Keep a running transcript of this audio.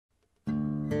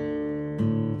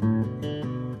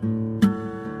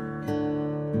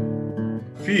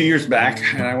few years back,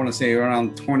 and I want to say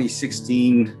around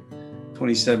 2016,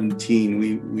 2017,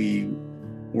 we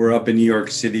were up in New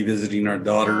York City visiting our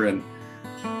daughter, and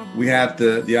we had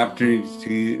the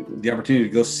opportunity to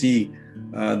go see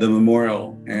the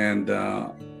memorial, and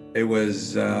it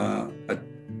was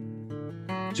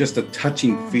just a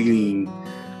touching feeling,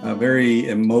 a very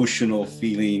emotional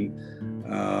feeling.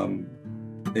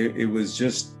 It was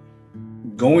just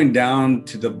going down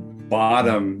to the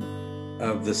bottom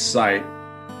of the site,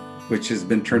 which has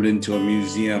been turned into a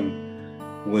museum,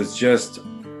 was just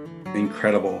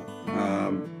incredible.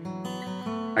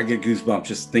 I get goosebumps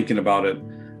just thinking about it.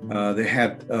 They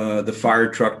had the fire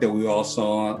truck that we all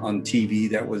saw on TV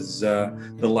that was, the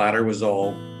ladder was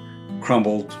all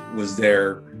crumbled, was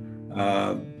there.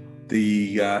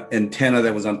 The antenna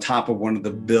that was on top of one of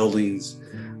the buildings,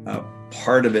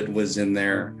 part of it was in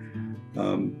there.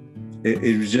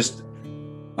 It was just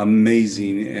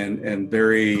amazing and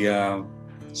very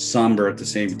somber at the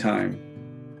same time.